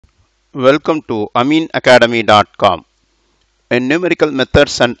Welcome to aminacademy.com. In numerical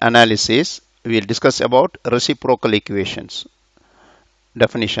methods and analysis, we will discuss about reciprocal equations.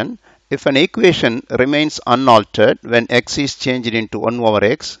 Definition: if an equation remains unaltered when x is changed into 1 over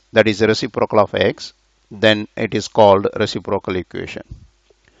x, that is the reciprocal of x, then it is called reciprocal equation.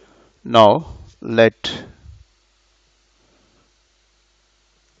 Now, let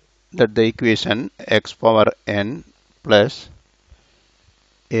the equation x power n plus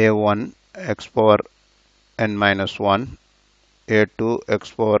a1 x power n minus 1 a2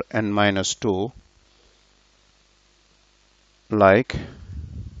 x power n minus 2 like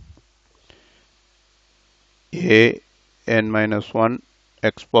a n minus 1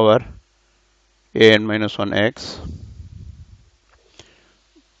 x power a n minus 1 x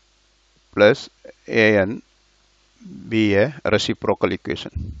plus a n be a reciprocal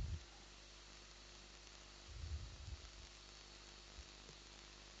equation.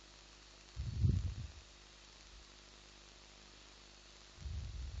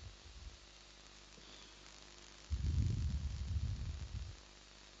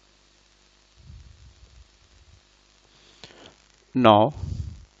 Now,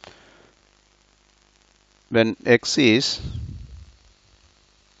 when x is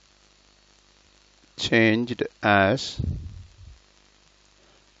changed as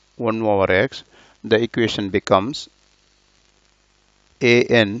 1 over x, the equation becomes a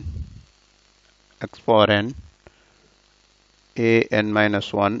n x power n a n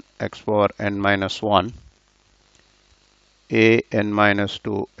minus 1 x power n minus 1 a n minus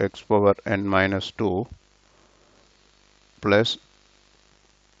 2 x power n minus 2 plus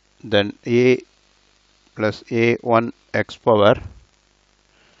then a plus a1 x power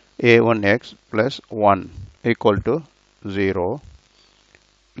a1x plus 1 equal to 0.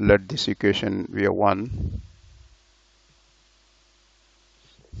 Let this equation be a 1.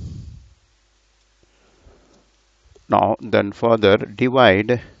 Now then further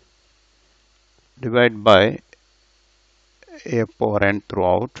divide by a power n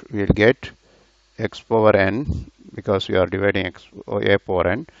throughout, we will get x power n, because we are dividing a power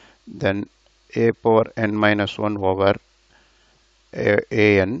n, then a power n minus 1 over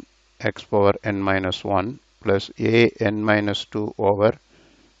a n x power n minus 1 plus a n minus 2 over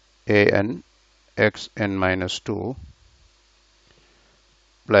a n x n minus 2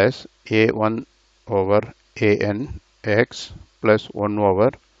 plus a 1 over a n x plus 1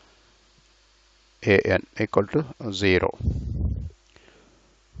 over a n equal to 0.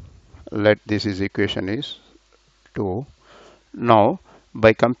 Let this is equation is 2. Now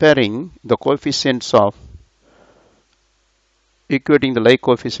by comparing the coefficients of equating the like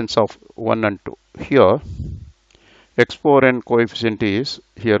coefficients of 1 and 2, here x power n coefficient is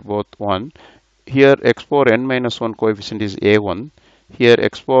here both 1, here x power n minus 1 coefficient is a1, here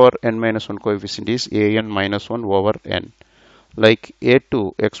x power n minus 1 coefficient is a n minus 1 over n. Like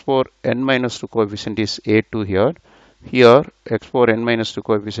a2 x power n minus 2 coefficient is a2 here, here x power n minus 2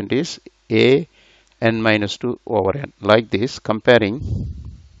 coefficient is a n minus 2 over n. Like this, comparing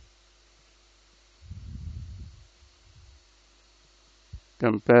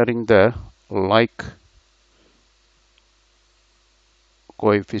the like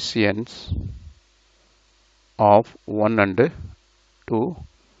coefficients of 1 and 2,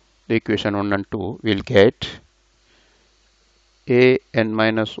 the equation 1 and 2 will get a n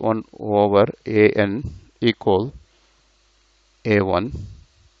minus 1 over a n equal a1,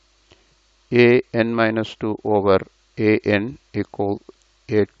 a n minus 2 over a n equal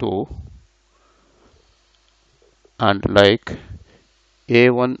a2, and like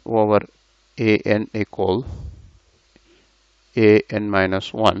a1 over a n equal a n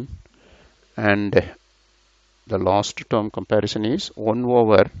minus 1, and the last term comparison is 1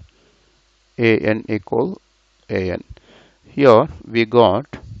 over a n equal a n. Here we got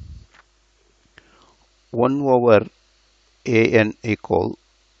 1 over a n equal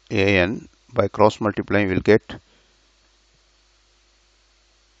a n. By cross multiplying we will get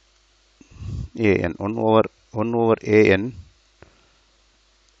a n. 1 over a n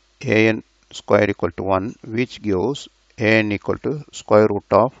square equal to 1, which gives a n equal to square root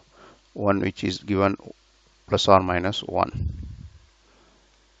of 1, which is given plus or minus 1.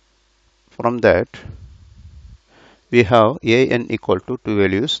 From that we have a n equal to two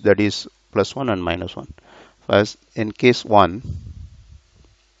values, that is plus 1 and minus 1. First, in case 1,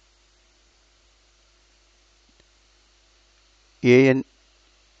 a n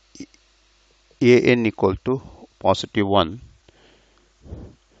equal to positive 1.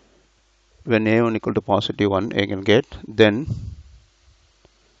 When a1 equal to positive 1, I can get, then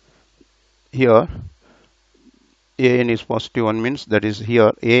here an is positive 1 means that is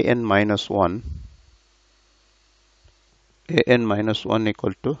here an minus 1, an minus 1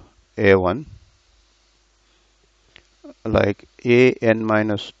 equal to a1, like an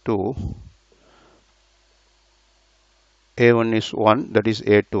minus 2, a1 is 1, that is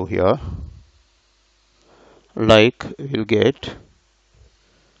a2 here, like we'll get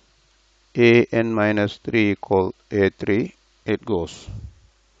an minus 3 equal a3, it goes.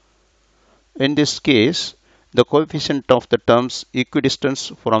 In this case, the coefficient of the terms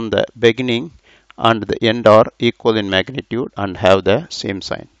equidistance from the beginning and the end are equal in magnitude and have the same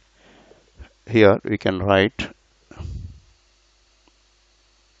sign. Here we can write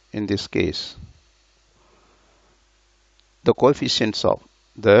in this case the coefficients of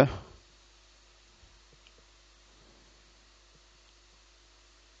the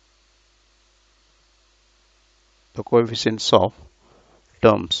coefficients of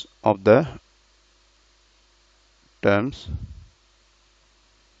terms of the terms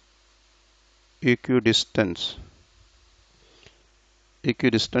equidistant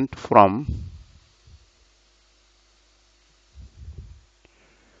from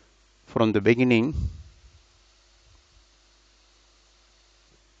the beginning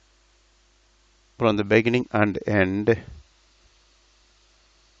and end,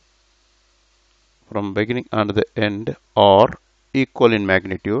 from beginning and the end are equal in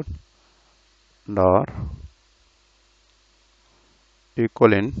magnitude and are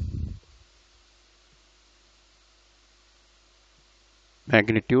equal in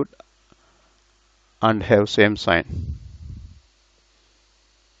magnitude and have same sign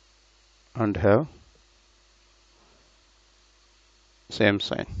and have same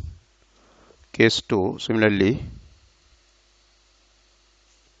sign. Case 2, similarly,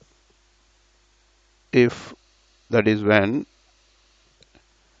 if that is when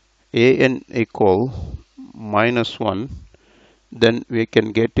an equal minus 1, then we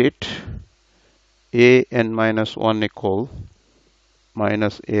can get it an minus 1 equal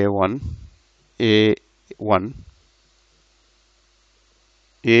minus a1,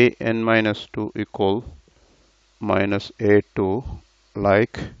 an minus 2 equal minus a2,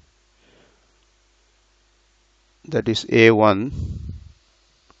 like that is a1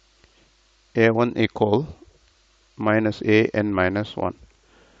 equal minus an minus 1.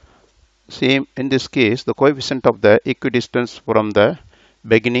 Same in this case, the coefficient of the equidistance from the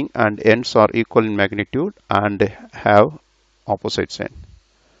beginning and ends are equal in magnitude and have opposite sign.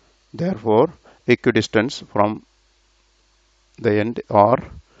 Therefore, equidistance from the end are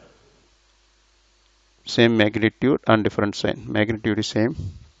same magnitude and different sign. Magnitude is same.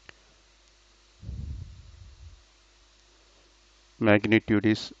 Magnitude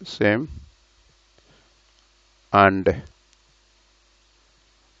is same and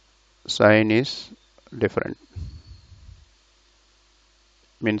sign is different.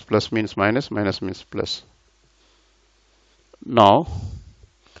 Means plus means minus, minus means plus. Now,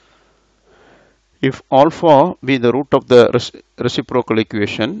 if alpha be the root of the reciprocal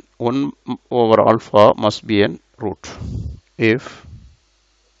equation, 1 over alpha must be a root. If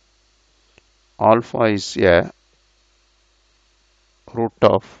alpha is a root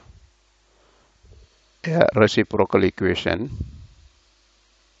of a reciprocal equation,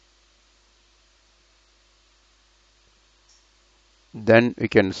 then we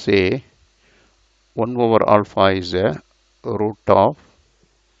can say 1 over alpha is a root of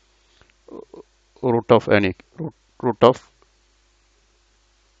any root of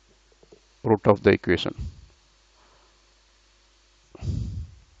the equation,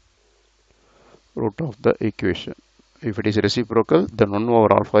 If it is reciprocal, then 1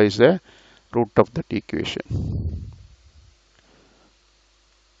 over alpha is the root of that equation.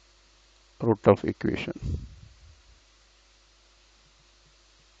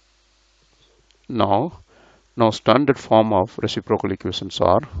 Now standard form of reciprocal equations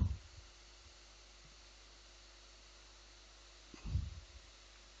are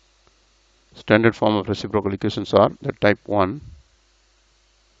the type 1.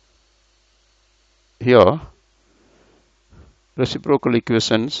 Here, reciprocal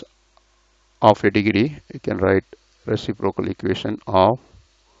equations of a degree, you can write reciprocal equation of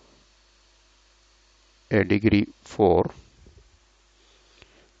a degree 4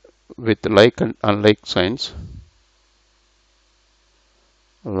 with like and unlike signs,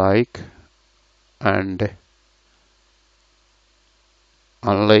 like and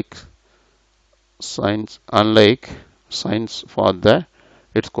unlike signs for the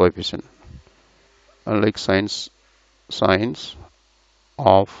its coefficient, unlike signs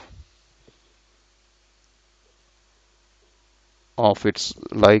of its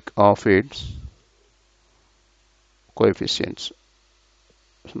like of its coefficients.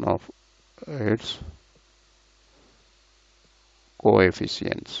 Sum of its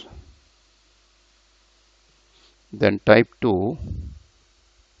coefficients. Then type 2,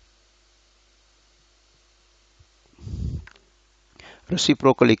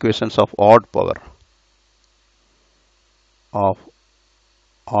 reciprocal equations of odd power, of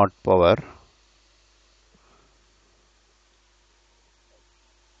odd power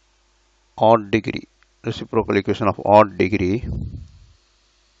odd degree, reciprocal equation of odd degree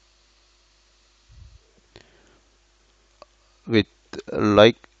with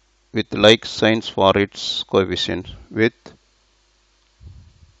like signs for its coefficient, with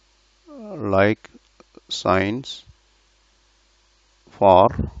like signs for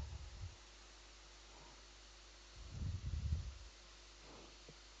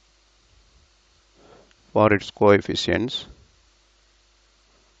its coefficients,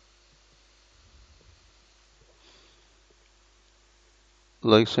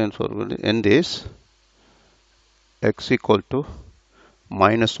 like signs for in this x equal to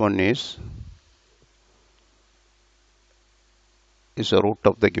 -1 is a root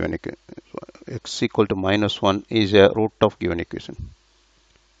of the given equation. X equal to -1 is a root of given equation,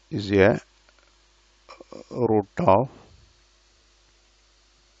 is a root of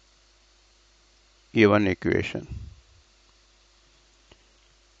given equation.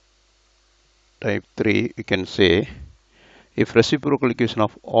 Type 3, we can say if reciprocal equation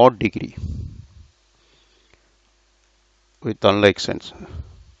of odd degree with unlike signs,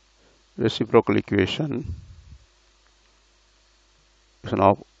 reciprocal equation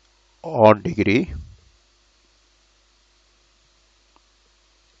of odd degree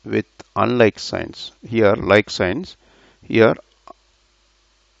with unlike signs, here like signs, here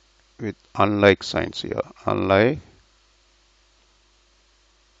with unlike signs, here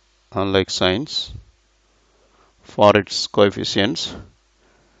unlike signs for its coefficients,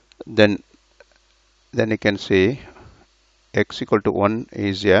 then you can say x equal to 1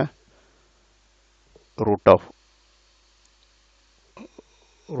 is a root of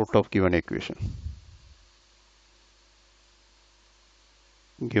given equation.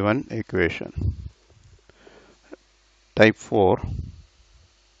 Type 4,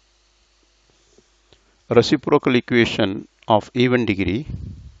 reciprocal equation of even degree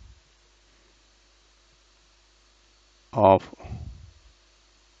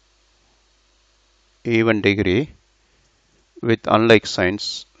with unlike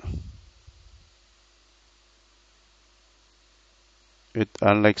signs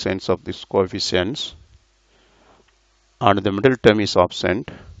of these coefficients, and the middle term is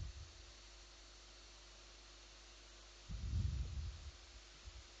absent.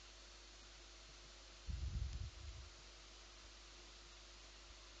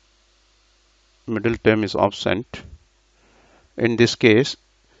 Middle term is absent. In this case,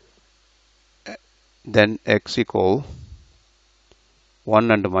 then x equal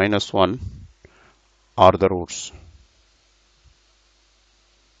 1 and -1 are the roots.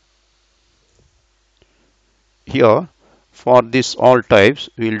 Here, for this all types,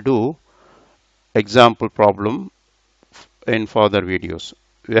 we will do example problem in further videos.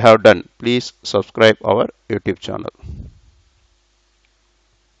 We have done. Please subscribe our YouTube channel.